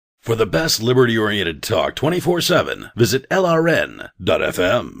For the best liberty-oriented talk 24/7, visit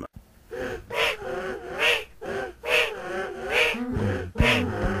lrn.fm.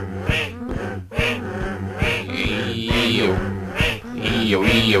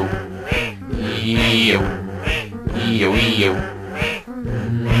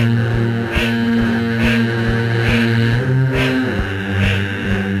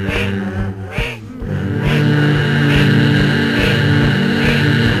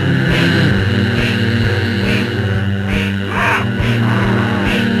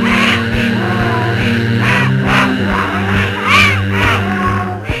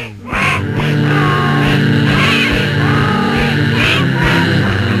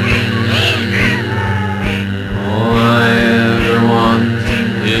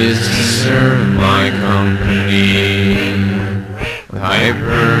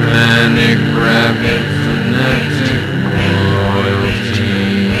 Hypermanic, rabid, fanatic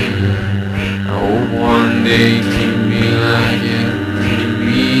loyalty. I hope one day to be like it, to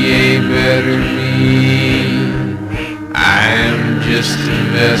be a better me. I am just a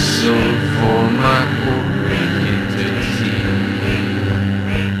vessel for my corporate entity.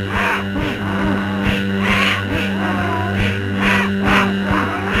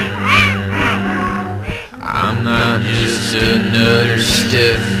 I'm not just another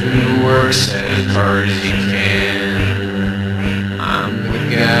stiff who works as hard as he can. I'm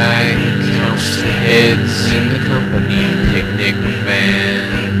the guy who counts the heads in the company picnic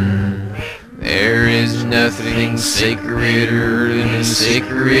van. There is nothing sacreder than a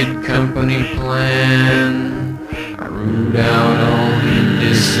sacred company plan. I root out all who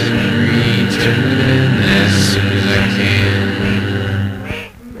disagree, turn it in as soon as I can.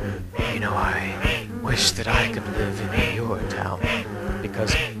 I wish that I could live in your town,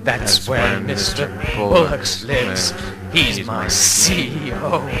 because that's where Mr. Bullocks lives. He's my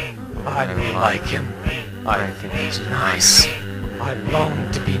CEO. I like him. I think he's nice. I long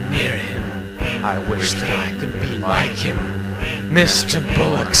to be near him. I wish that I could be like him. Mr.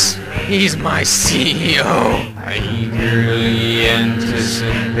 Bullocks, he's my CEO. I eagerly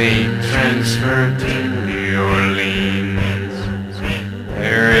anticipate transfer to New Orleans.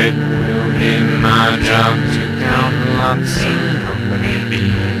 There it will be my job to count lots of company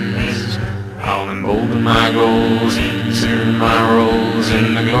beans. I'll embolden my goals and consider my roles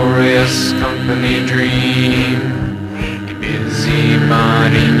in the glorious company dream. A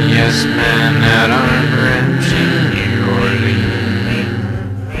busybody yes man at our branch in New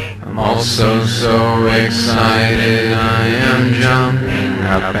Orleans. I'm also so excited I am jumping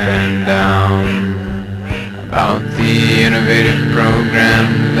up and down about the innovative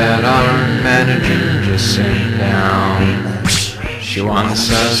program that our manager just sent down. She wants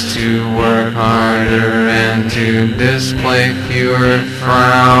us to work harder and to display fewer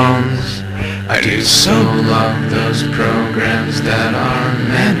frowns. I do so love those programs that our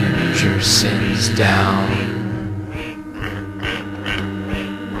manager sends down.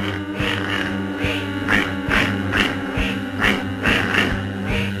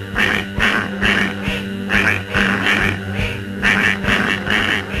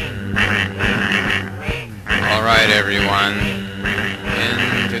 Alright everyone,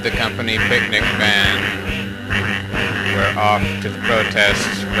 into the company picnic van. We're off to the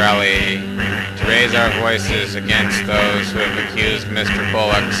protest rally to raise our voices against those who have accused Mr.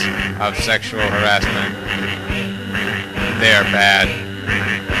 Bullocks of sexual harassment. They are bad.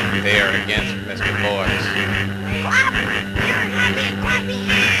 They are against Mr. Bullocks. Clap your happy clappy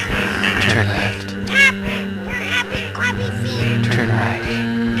hands. Turn left. Tap your happy clappy feet. Turn right.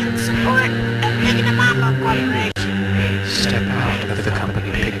 In support of Negative Mama Corporation. Step out of the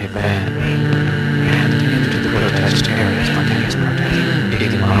company picnic van and into the protest area. Spontaneous protest.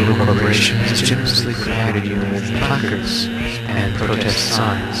 Ignorant Corporation has generously provided you with placards and protest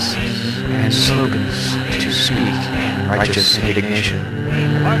signs and slogans to speak in righteous indignation.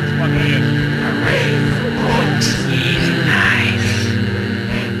 Hooray for Bullocks, he's nice.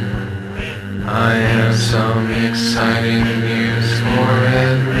 I have some exciting news for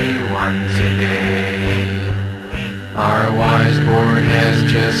everyone today. Our wise board has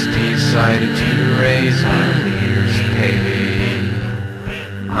just decided to raise our leaders' pay.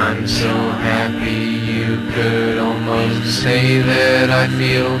 I'm so happy you could almost say that I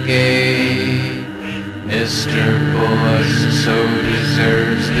feel gay. Mr. Bullocks so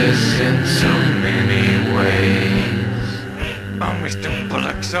deserves this in so many ways. Oh, Mr.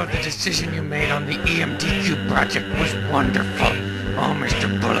 Bullocks, so the decision you made on the EMTQ project was wonderful. Oh, Mr.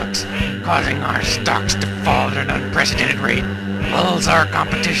 Bullocks, causing our stocks to fall at an unprecedented rate lulls our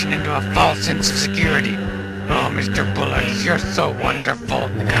competition into a false sense of security. Oh, Mr. Bullocks, you're so wonderful.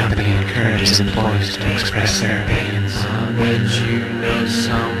 The company encourages employees to express their opinions. I'll bet you know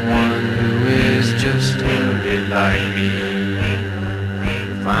someone who is just a bit like me.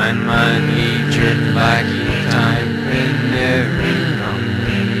 Find my knee-jerk lackey type in every company.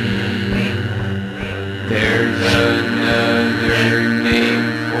 There's another name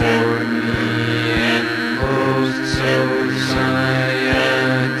for the enclosed society.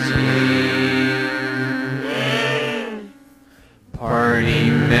 Party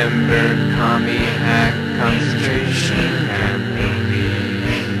member, commie hack, concentration camp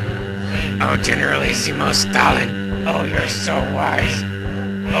police. Oh, Generalissimo Stalin. Oh, you're so wise.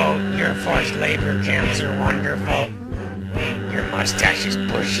 Oh, your forced labor camps are wonderful. Your mustache is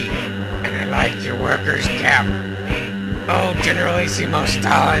bushy, and I like your worker's cap. Oh, Generalissimo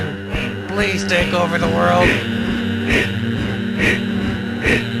Stalin, please take over the world.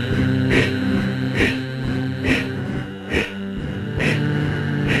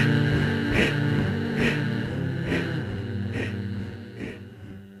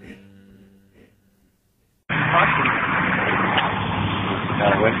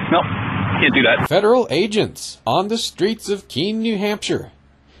 No, can't do that. Federal agents on the streets of Keene, New Hampshire.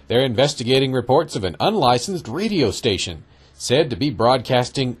 They're investigating reports of an unlicensed radio station said to be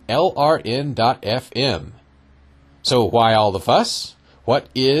broadcasting LRN.FM. So why all the fuss? What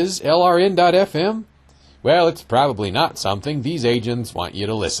is LRN.FM? Well, it's probably not something these agents want you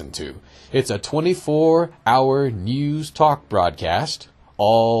to listen to. It's a 24-hour news talk broadcast,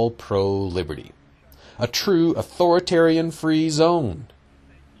 all pro-liberty. A true authoritarian-free zone.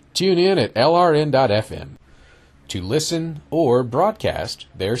 Tune in at LRN.FM to listen or broadcast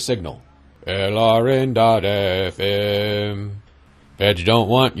their signal. LRN.FM. Feds don't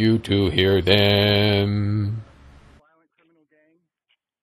want you to hear them.